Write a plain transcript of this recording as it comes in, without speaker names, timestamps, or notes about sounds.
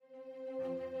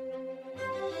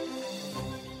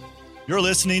You're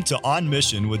listening to On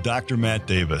Mission with Dr. Matt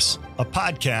Davis, a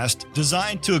podcast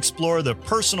designed to explore the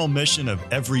personal mission of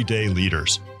everyday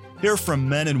leaders. Hear from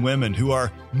men and women who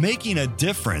are making a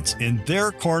difference in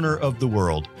their corner of the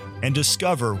world and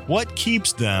discover what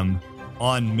keeps them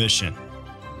on mission.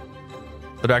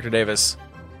 So, Dr. Davis,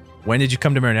 when did you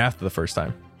come to Maranatha the first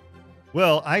time?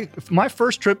 Well, my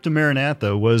first trip to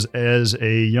Maranatha was as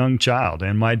a young child,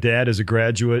 and my dad is a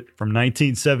graduate from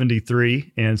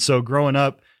 1973. And so growing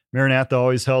up, Maranatha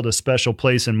always held a special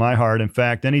place in my heart. In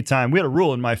fact, anytime, we had a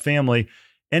rule in my family,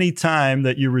 anytime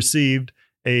that you received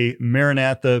a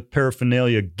Maranatha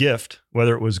paraphernalia gift,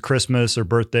 whether it was Christmas or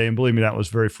birthday, and believe me, that was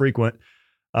very frequent,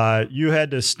 you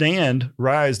had to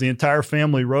rise, the entire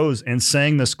family rose and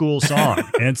sang the school song.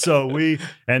 And so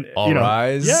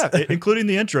rise. Yeah, including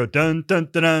the intro, dun, dun,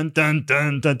 dun, dun,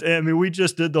 dun, dun. I mean, we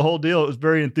just did the whole deal. It was a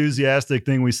very enthusiastic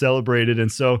thing we celebrated. And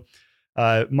so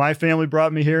my family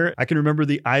brought me here. I can remember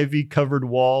the ivy-covered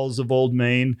walls of Old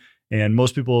Main, and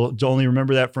most people only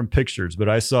remember that from pictures, but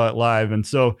I saw it live. And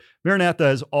so Maranatha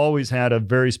has always had a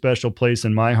very special place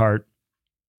in my heart.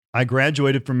 I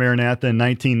graduated from Maranatha in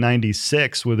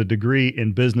 1996 with a degree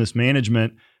in business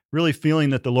management, really feeling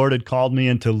that the Lord had called me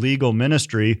into legal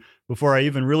ministry before I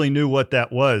even really knew what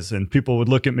that was. And people would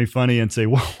look at me funny and say,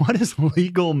 well, what is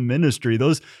legal ministry?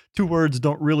 Those two words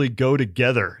don't really go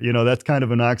together. You know, that's kind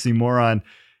of an oxymoron.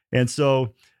 And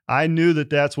so I knew that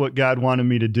that's what God wanted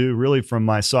me to do really from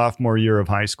my sophomore year of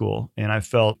high school. And I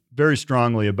felt very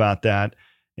strongly about that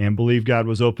and believed God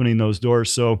was opening those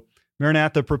doors. So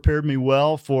Maranatha prepared me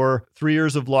well for 3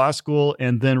 years of law school,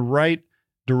 and then right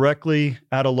directly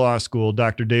out of law school,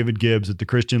 Dr. David Gibbs at the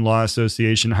Christian Law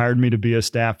Association hired me to be a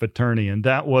staff attorney. And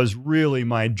that was really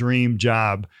my dream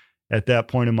job at that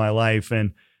point in my life.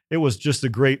 And it was just a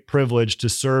great privilege to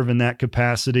serve in that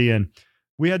capacity. And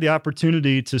we had the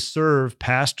opportunity to serve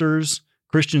pastors,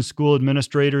 Christian school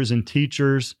administrators, and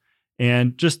teachers,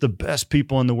 and just the best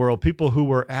people in the world, people who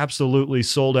were absolutely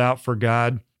sold out for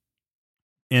God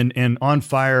and on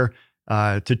fire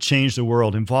to change the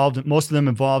world, most of them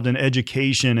involved in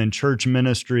education and church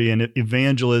ministry and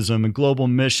evangelism and global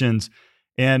missions.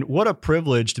 And what a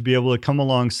privilege to be able to come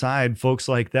alongside folks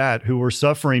like that who were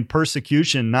suffering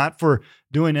persecution, not for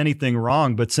doing anything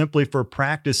wrong, but simply for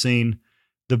practicing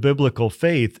the biblical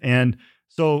faith. And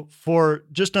so for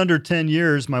just under 10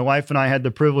 years, my wife and I had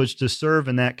the privilege to serve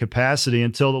in that capacity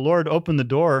until the Lord opened the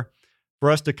door for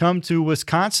us to come to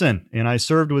Wisconsin. And I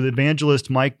served with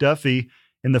evangelist Mike Duffy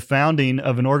in the founding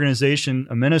of an organization,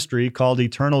 a ministry called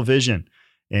Eternal Vision.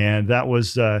 And that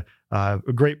was a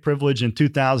great privilege in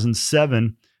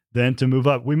 2007 then to move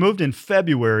up. We moved in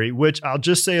February, which I'll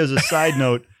just say as a side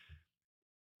note,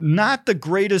 not the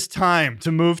greatest time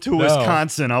to move to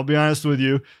Wisconsin. I'll be honest with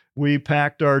you. We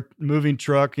packed our moving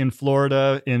truck in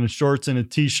Florida in shorts and a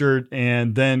t-shirt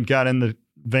and then got in the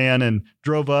van and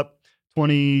drove up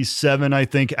 27, I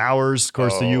think, hours. Of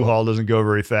course, the U-Haul doesn't go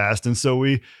very fast. And so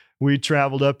we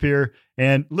traveled up here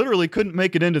and literally couldn't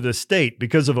make it into the state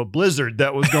because of a blizzard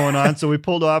that was going on. So we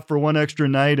pulled off for one extra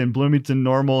night in Bloomington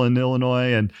Normal in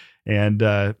Illinois. And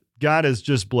God is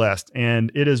just blessed. And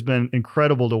it has been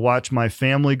incredible to watch my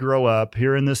family grow up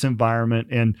here in this environment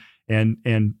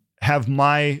and have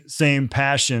my same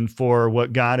passion for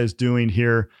what God is doing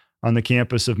here on the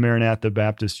campus of Maranatha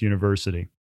Baptist University.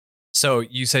 So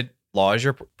you said law is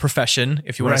your profession,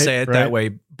 if you want to say it that way,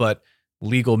 but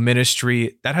legal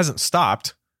ministry, that hasn't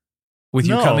stopped with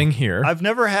you coming here. I've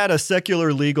never had a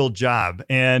secular legal job,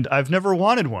 and I've never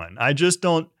wanted one. I just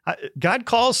don't. God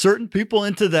calls certain people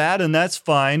into that, and that's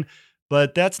fine,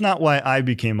 but that's not why I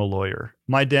became a lawyer.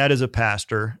 My dad is a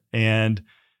pastor, and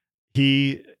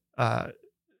he,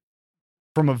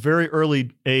 from a very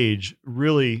early age,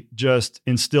 really just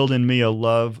instilled in me a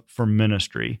love for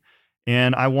ministry.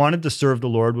 And I wanted to serve the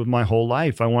Lord with my whole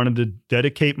life. I wanted to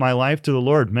dedicate my life to the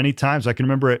Lord many times. I can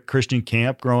remember at Christian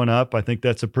camp growing up. I think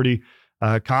that's a pretty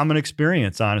common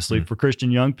experience, honestly, for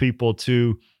Christian young people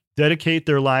to dedicate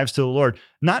their lives to the Lord,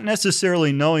 not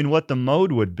necessarily knowing what the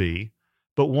mode would be,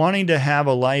 but wanting to have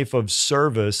a life of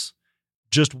service,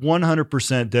 just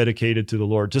 100% dedicated to the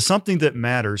Lord, to something that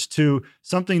matters, to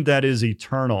something that is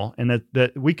eternal, and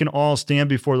that we can all stand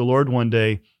before the Lord one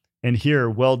day and hear,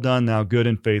 well done, thou good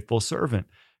and faithful servant.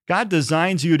 God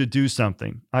designs you to do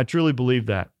something. I truly believe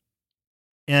that.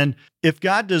 And if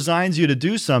God designs you to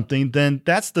do something, then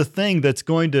that's the thing that's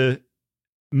going to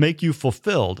make you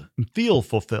fulfilled and feel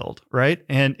fulfilled, right?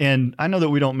 And I know that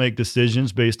we don't make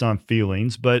decisions based on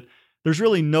feelings, but there's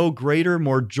really no greater,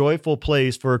 more joyful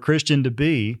place for a Christian to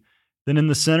be than in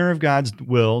the center of God's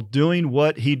will, doing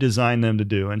what he designed them to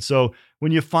do. And so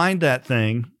when you find that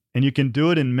thing and you can do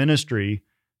it in ministry,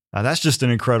 that's just an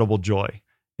incredible joy.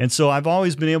 And so I've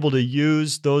always been able to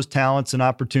use those talents and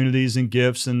opportunities and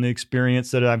gifts and the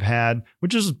experience that I've had,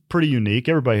 which is pretty unique.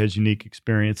 Everybody has unique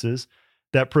experiences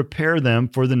that prepare them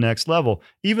for the next level,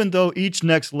 even though each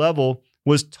next level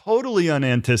was totally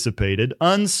unanticipated,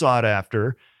 unsought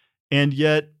after, and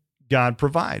yet God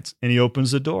provides and he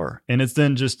opens the door. And it's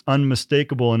then just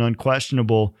unmistakable and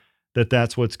unquestionable that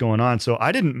that's what's going on. So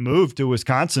I didn't move to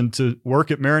Wisconsin to work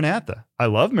at Maranatha. I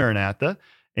love Maranatha.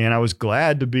 And I was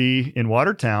glad to be in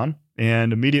Watertown.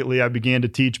 And immediately I began to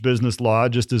teach business law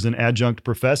just as an adjunct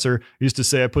professor. I used to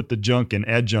say I put the junk in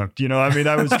adjunct.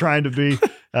 I was trying to be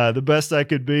the best I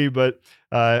could be. But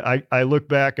I look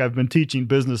back, I've been teaching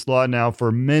business law now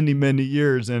for many, many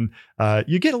years. And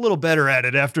you get a little better at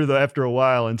it after a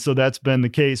while. And so that's been the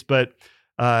case. But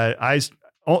that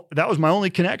was my only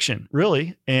connection,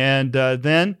 really. And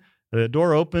then the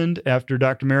door opened after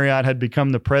Dr. Marriott had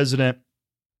become the president.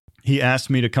 He asked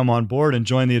me to come on board and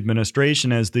join the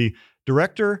administration as the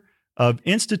Director of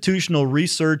Institutional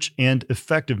Research and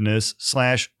Effectiveness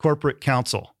 / Corporate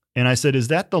Counsel. And I said, is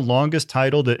that the longest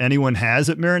title that anyone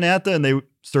has at Maranatha? And they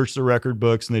searched the record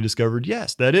books and they discovered,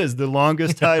 yes, that is the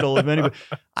longest title of anybody.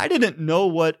 I didn't know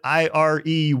what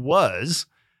IRE was,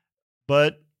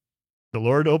 but the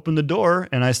Lord opened the door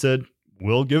and I said,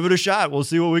 we'll give it a shot. We'll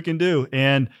see what we can do.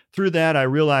 And through that, I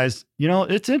realized,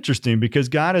 it's interesting because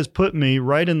God has put me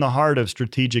right in the heart of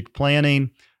strategic planning,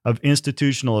 of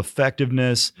institutional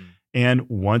effectiveness. And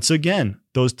once again,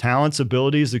 those talents,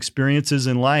 abilities, experiences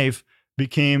in life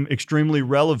became extremely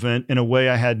relevant in a way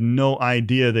I had no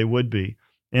idea they would be.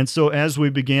 And so as we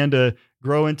began to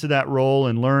grow into that role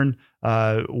and learn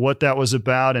what that was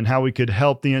about and how we could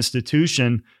help the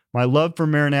institution, my love for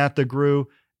Maranatha grew,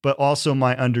 but also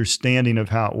my understanding of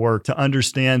how it worked, to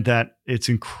understand that it's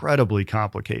incredibly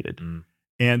complicated.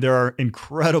 And there are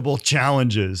incredible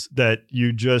challenges that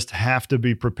you just have to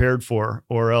be prepared for,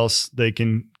 or else they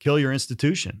can kill your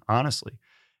institution, honestly.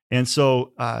 And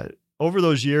so over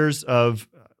those years of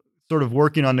sort of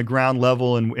working on the ground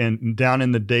level and down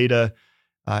in the data,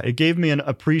 it gave me an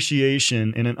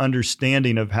appreciation and an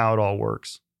understanding of how it all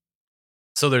works.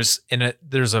 So there's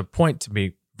a point to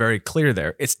be very clear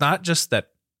there. It's not just that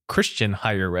Christian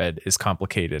higher ed is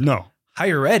complicated. No.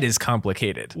 Higher ed is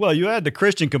complicated. Well, you add the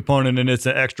Christian component and it's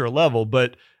an extra level,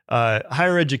 but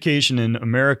higher education in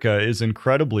America is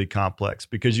incredibly complex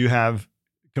because you have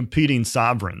competing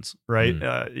sovereigns, right?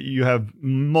 You have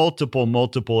multiple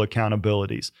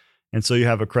accountabilities. And so you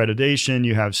have accreditation,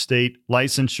 you have state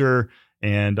licensure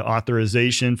and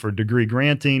authorization for degree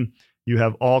granting. You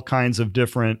have all kinds of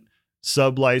different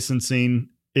sub-licensing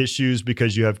issues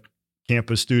because you have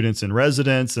campus students and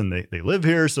residents, and they live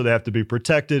here, so they have to be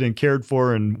protected and cared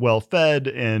for and well-fed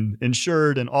and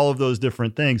insured and all of those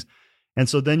different things. And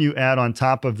so then you add on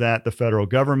top of that the federal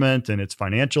government and its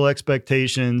financial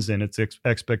expectations and its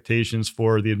expectations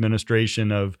for the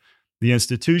administration of the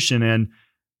institution. And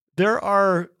there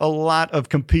are a lot of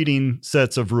competing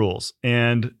sets of rules,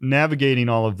 and navigating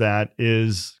all of that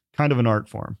is kind of an art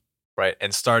form. Right.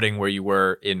 And starting where you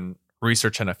were in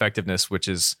research and effectiveness, which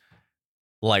is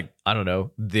like, I don't know,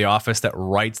 the office that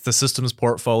writes the systems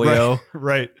portfolio.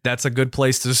 Right. That's a good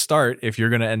place to start if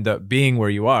you're going to end up being where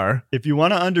you are. If you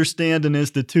want to understand an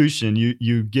institution,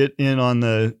 you get in on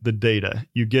the data.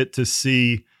 You get to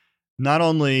see not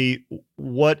only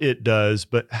what it does,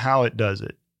 but how it does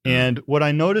it. And what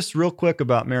I noticed real quick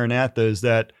about Maranatha is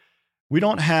that we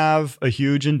don't have a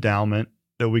huge endowment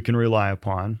that we can rely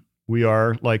upon. We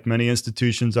are, like many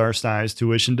institutions our size,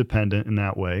 tuition dependent in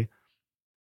that way.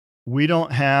 We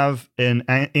don't have an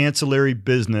ancillary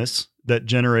business that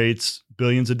generates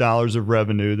billions of dollars of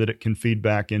revenue that it can feed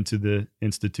back into the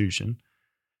institution.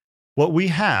 What we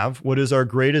have, what is our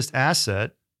greatest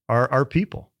asset, are our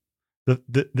people.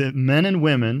 The men and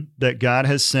women that God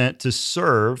has sent to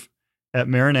serve at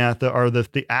Maranatha are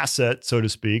the asset, so to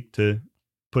speak, to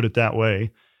put it that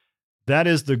way. That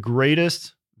is the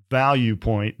greatest value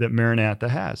point that Maranatha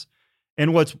has.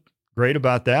 And what's great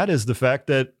about that is the fact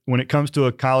that when it comes to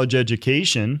a college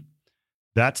education,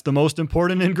 that's the most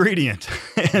important ingredient.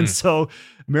 And so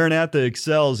Maranatha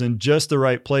excels in just the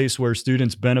right place where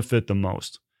students benefit the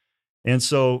most. And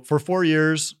so for 4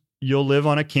 years, you'll live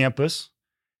on a campus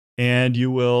and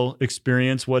you will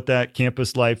experience what that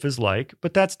campus life is like,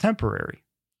 but that's temporary.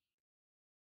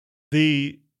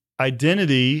 The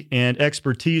identity and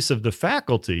expertise of the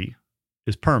faculty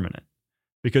is permanent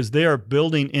because they are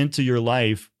building into your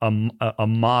life a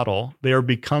model. They are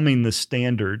becoming the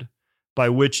standard by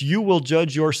which you will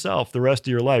judge yourself the rest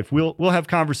of your life. We'll have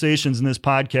conversations in this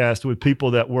podcast with people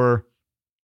that were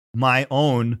my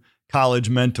own college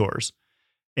mentors.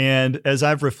 And as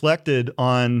I've reflected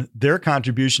on their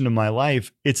contribution to my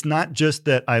life, it's not just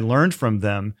that I learned from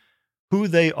them, who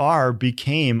they are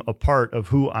became a part of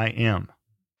who I am.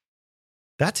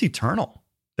 That's eternal.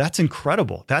 That's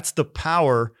incredible. That's the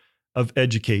power of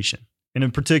education, and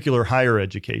in particular, higher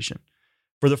education.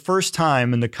 For the first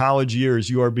time in the college years,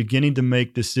 you are beginning to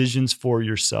make decisions for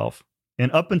yourself.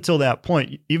 And up until that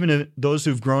point, even if those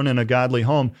who've grown in a godly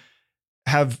home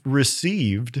have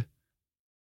received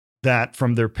that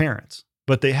from their parents,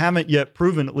 but they haven't yet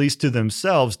proven, at least to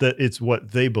themselves, that it's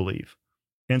what they believe.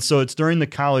 And so it's during the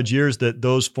college years that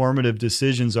those formative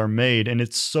decisions are made. And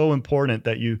it's so important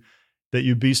that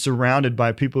you be surrounded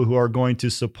by people who are going to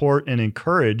support and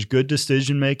encourage good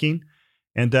decision making,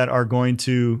 and that are going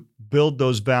to build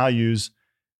those values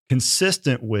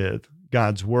consistent with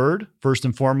God's word, first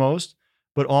and foremost,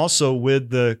 but also with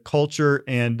the culture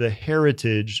and the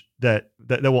heritage that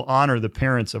will honor the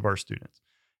parents of our students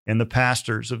and the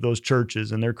pastors of those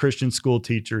churches and their Christian school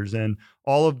teachers and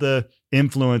all of the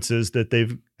influences that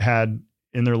they've had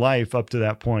in their life up to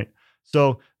that point.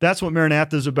 So that's what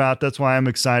Maranatha is about. That's why I'm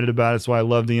excited about it. That's why I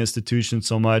love the institution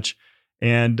so much.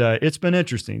 And it's been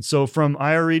interesting. So from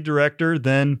IRE director,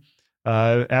 then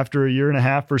after a year and a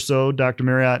half or so, Dr.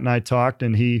 Marriott and I talked,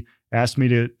 and he asked me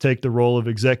to take the role of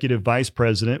executive vice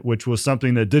president, which was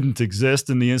something that didn't exist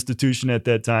in the institution at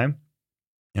that time.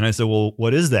 And I said, well,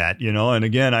 what is that? And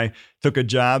again, I took a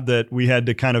job that we had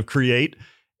to kind of create,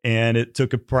 and it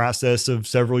took a process of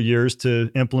several years to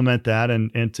implement that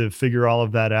and to figure all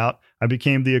of that out. I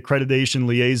became the accreditation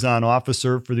liaison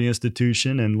officer for the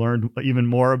institution and learned even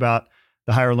more about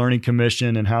the Higher Learning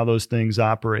Commission and how those things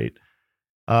operate.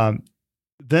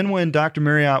 Then when Dr.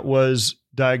 Marriott was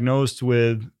diagnosed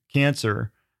with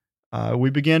cancer, we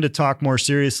began to talk more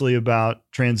seriously about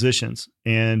transitions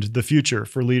and the future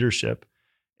for leadership.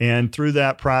 And through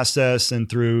that process and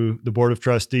through the Board of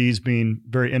Trustees being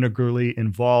very integrally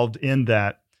involved in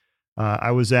that,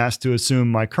 I was asked to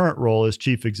assume my current role as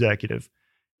chief executive.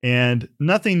 And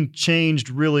nothing changed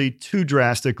really too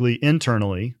drastically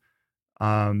internally.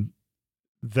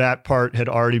 That part had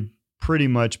already pretty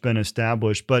much been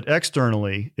established, but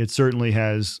externally, it certainly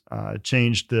has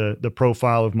changed the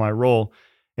profile of my role.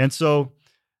 And so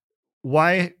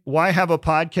why have a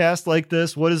podcast like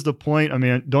this? What is the point? I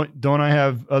mean, don't I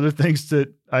have other things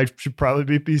that I should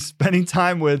probably be spending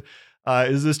time with?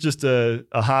 Is this just a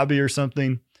hobby or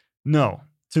something? No.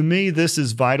 To me, this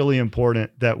is vitally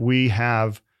important that we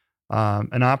have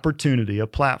an opportunity, a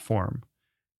platform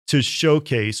to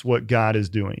showcase what God is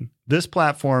doing. This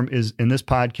platform in this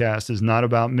podcast is not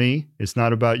about me. It's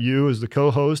not about you as the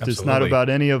co-host. Absolutely. It's not about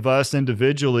any of us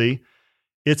individually.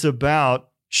 It's about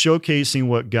showcasing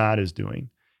what God is doing.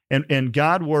 And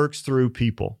God works through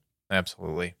people.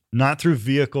 Absolutely. Not through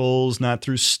vehicles, not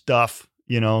through stuff.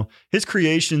 His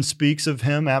creation speaks of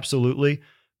him, absolutely.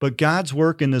 But God's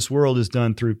work in this world is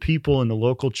done through people in the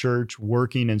local church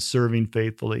working and serving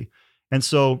faithfully. And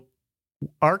so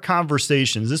our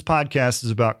conversations, this podcast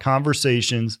is about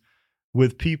conversations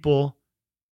with people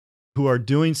who are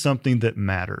doing something that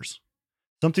matters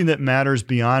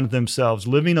beyond themselves,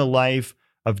 living a life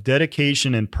of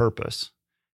dedication and purpose.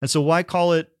 And so why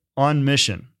call it On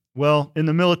Mission? Well, in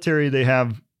the military, they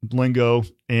have lingo,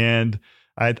 and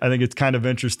I think it's kind of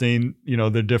interesting,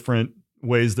 the different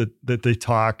ways that they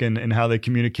talk and how they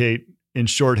communicate in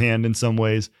shorthand in some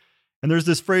ways. And there's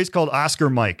this phrase called Oscar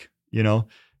Mike,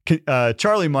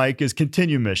 Charlie Mike is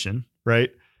continue mission, right?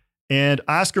 And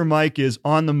Oscar Mike is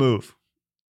on the move.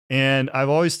 And I've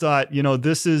always thought,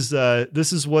 this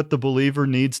is what the believer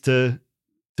needs to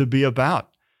be about.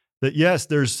 That yes,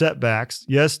 there's setbacks.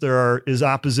 Yes, there is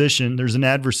opposition. There's an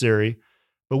adversary,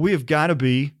 but we have got to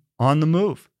be on the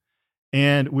move,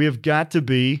 and we have got to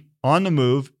be on the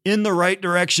move in the right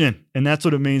direction. And that's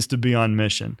what it means to be on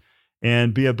mission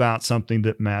and be about something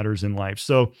that matters in life.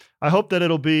 So I hope that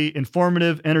it'll be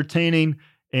informative, entertaining,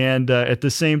 and at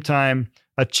the same time,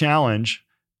 a challenge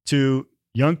to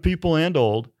young people and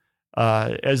old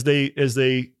as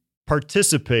they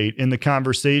participate in the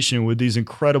conversation with these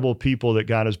incredible people that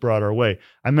God has brought our way.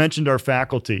 I mentioned our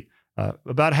faculty.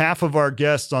 About half of our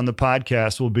guests on the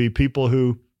podcast will be people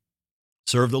who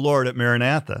serve the Lord at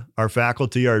Maranatha. Our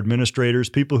faculty, our administrators,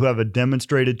 people who have a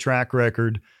demonstrated track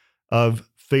record of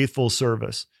faithful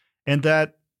service, and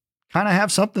that kind of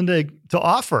have something to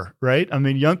offer, right? I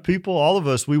mean, young people, all of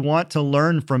us, we want to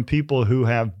learn from people who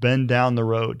have been down the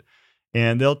road,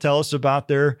 and they'll tell us about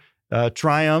their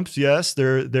triumphs, yes,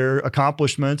 their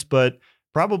accomplishments, but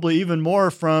probably even more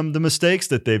from the mistakes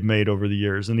that they've made over the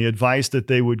years and the advice that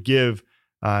they would give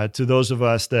to those of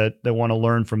us that want to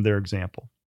learn from their example.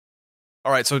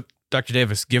 All right. So Dr.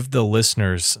 Davis, give the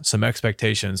listeners some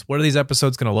expectations. What are these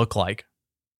episodes going to look like?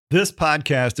 This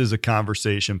podcast is a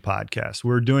conversation podcast.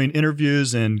 We're doing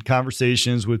interviews and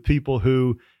conversations with people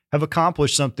who have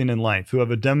accomplished something in life, who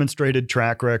have a demonstrated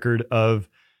track record of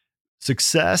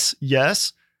success,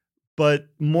 yes, but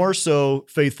more so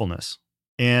faithfulness.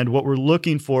 And what we're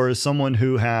looking for is someone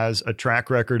who has a track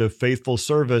record of faithful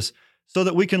service so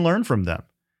that we can learn from them.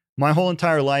 My whole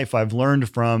entire life, I've learned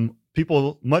from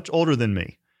people much older than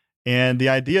me. And the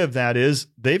idea of that is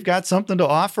they've got something to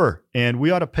offer and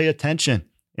we ought to pay attention.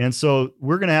 And so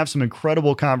we're going to have some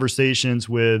incredible conversations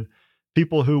with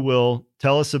people who will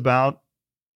tell us about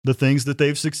the things that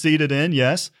they've succeeded in,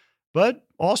 yes, but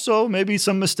also maybe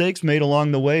some mistakes made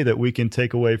along the way that we can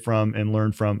take away from and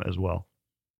learn from as well.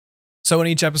 So in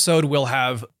each episode, we'll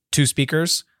have 2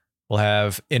 speakers, we'll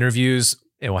have interviews,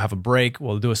 and we'll have a break.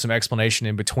 We'll do some explanation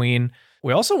in between.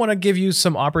 We also want to give you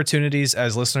some opportunities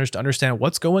as listeners to understand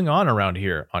what's going on around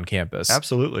here on campus.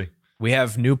 Absolutely. We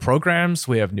have new programs,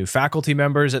 we have new faculty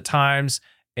members at times,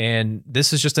 and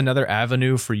this is just another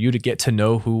avenue for you to get to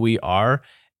know who we are.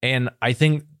 And I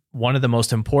think one of the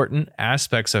most important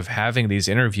aspects of having these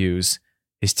interviews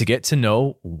is to get to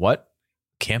know what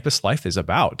campus life is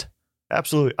about.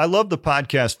 Absolutely. I love the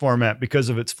podcast format because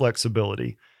of its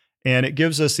flexibility. And it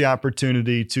gives us the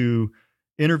opportunity to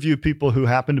interview people who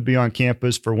happen to be on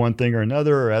campus for one thing or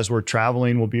another, or as we're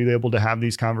traveling, we'll be able to have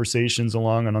these conversations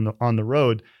along and on the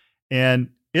road. And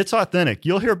it's authentic.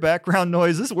 You'll hear background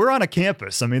noises. We're on a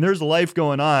campus. I mean, there's life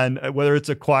going on, whether it's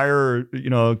a choir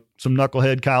or, some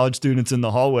knucklehead college students in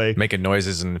the hallway. Making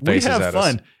noises and faces at us. We have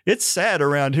fun. It's sad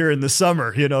around here in the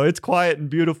summer. It's quiet and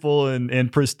beautiful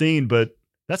and pristine, but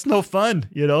that's no fun,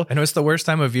 I know it's the worst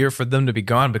time of year for them to be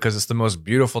gone because it's the most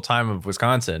beautiful time of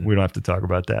Wisconsin. We don't have to talk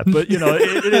about that. But,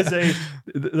 it is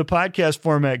the podcast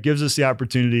format gives us the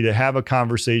opportunity to have a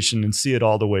conversation and see it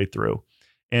all the way through.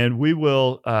 And we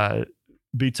will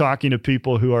be talking to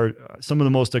people who are some of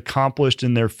the most accomplished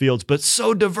in their fields, but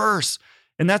so diverse.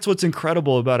 And that's what's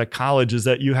incredible about a college is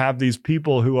that you have these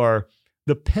people who are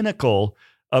the pinnacle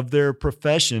of their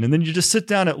profession. And then you just sit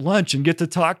down at lunch and get to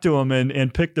talk to them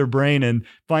and pick their brain and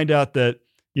find out that,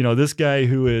 this guy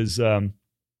who is,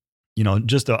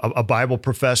 just a Bible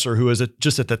professor who is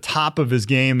just at the top of his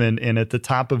game and at the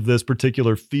top of this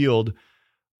particular field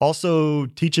also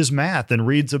teaches math and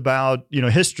reads about,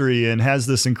 history and has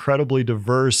this incredibly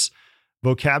diverse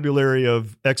vocabulary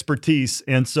of expertise.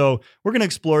 And so we're going to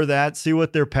explore that, see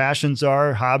what their passions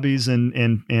are, hobbies and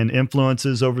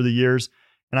influences over the years.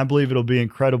 And I believe it'll be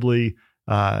incredibly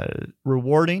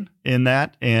rewarding in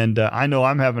that. And I know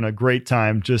I'm having a great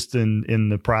time just in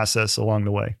the process along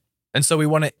the way. And so we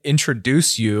want to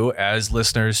introduce you as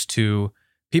listeners to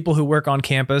people who work on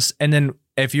campus. And then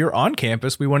if you're on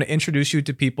campus, we want to introduce you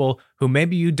to people who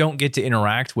maybe you don't get to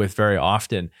interact with very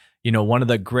often. One of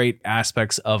the great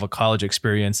aspects of a college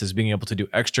experience is being able to do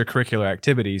extracurricular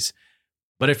activities.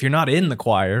 But if you're not in the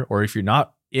choir or if you're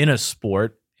not in a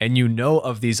sport, and you know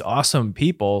of these awesome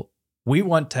people, we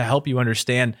want to help you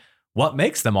understand what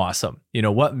makes them awesome.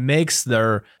 What makes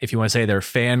their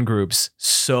fan groups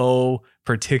so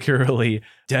particularly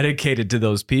dedicated to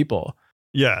those people.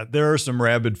 Yeah, there are some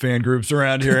rabid fan groups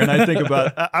around here. And I think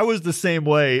I was the same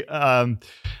way.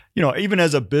 Even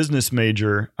as a business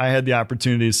major, I had the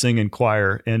opportunity to sing in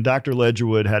choir. And Dr.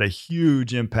 Ledgerwood had a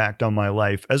huge impact on my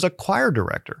life as a choir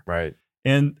director. Right.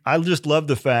 And I just love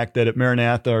the fact that at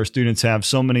Maranatha, our students have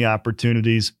so many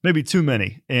opportunities, maybe too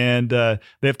many, and they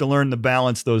have to learn to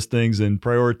balance those things and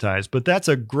prioritize. But that's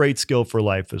a great skill for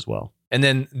life as well. And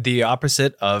then the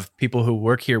opposite of people who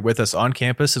work here with us on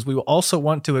campus is we also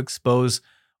want to expose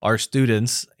our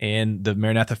students and the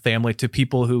Maranatha family to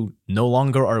people who no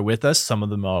longer are with us. Some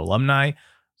of them are alumni,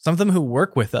 some of them who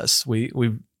work with us. We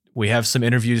have some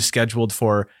interviews scheduled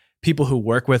for people who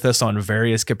work with us on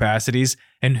various capacities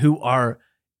and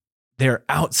they're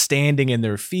outstanding in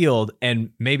their field and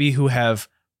maybe who have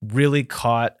really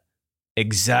caught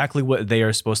exactly what they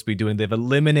are supposed to be doing. They've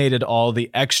eliminated all the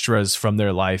extras from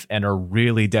their life and are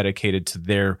really dedicated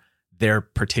to their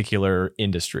particular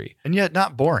industry. And yet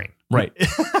not boring. Right.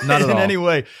 Not at all. In any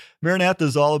way. Maranatha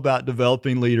is all about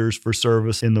developing leaders for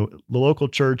service in the local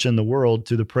church and the world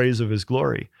to the praise of his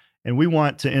glory. And we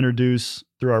want to introduce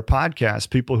through our podcast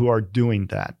people who are doing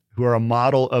that, who are a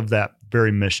model of that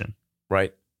very mission.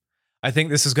 Right. I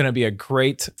think this is going to be a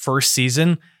great first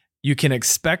season. You can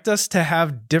expect us to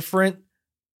have different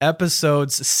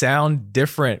episodes sound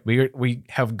different. We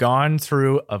have gone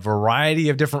through a variety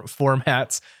of different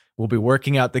formats. We'll be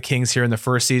working out the kinks here in the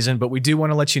first season, but we do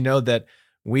want to let you know that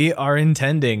we are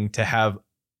intending to have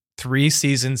 3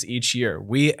 seasons each year.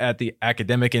 We at the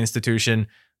academic institution,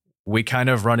 we kind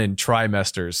of run in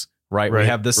trimesters, right? We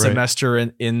have this semester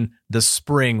in the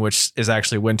spring, which is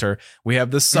actually winter. We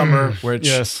have the summer, which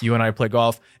you and I play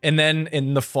golf, and then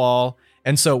in the fall.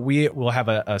 And so we will have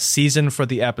a season for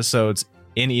the episodes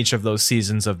in each of those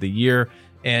seasons of the year.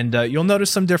 And you'll notice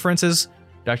some differences.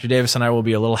 Dr. Davis and I will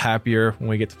be a little happier when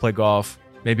we get to play golf.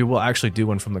 Maybe we'll actually do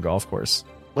one from the golf course.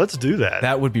 Let's do that.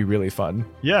 That would be really fun.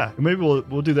 Yeah. Maybe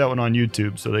we'll do that one on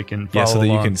YouTube so they can follow so that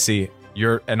along. you can see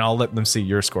and I'll let them see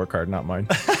your scorecard, not mine.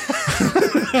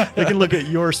 They can look at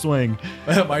your swing.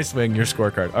 My swing, your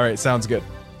scorecard. All right. Sounds good.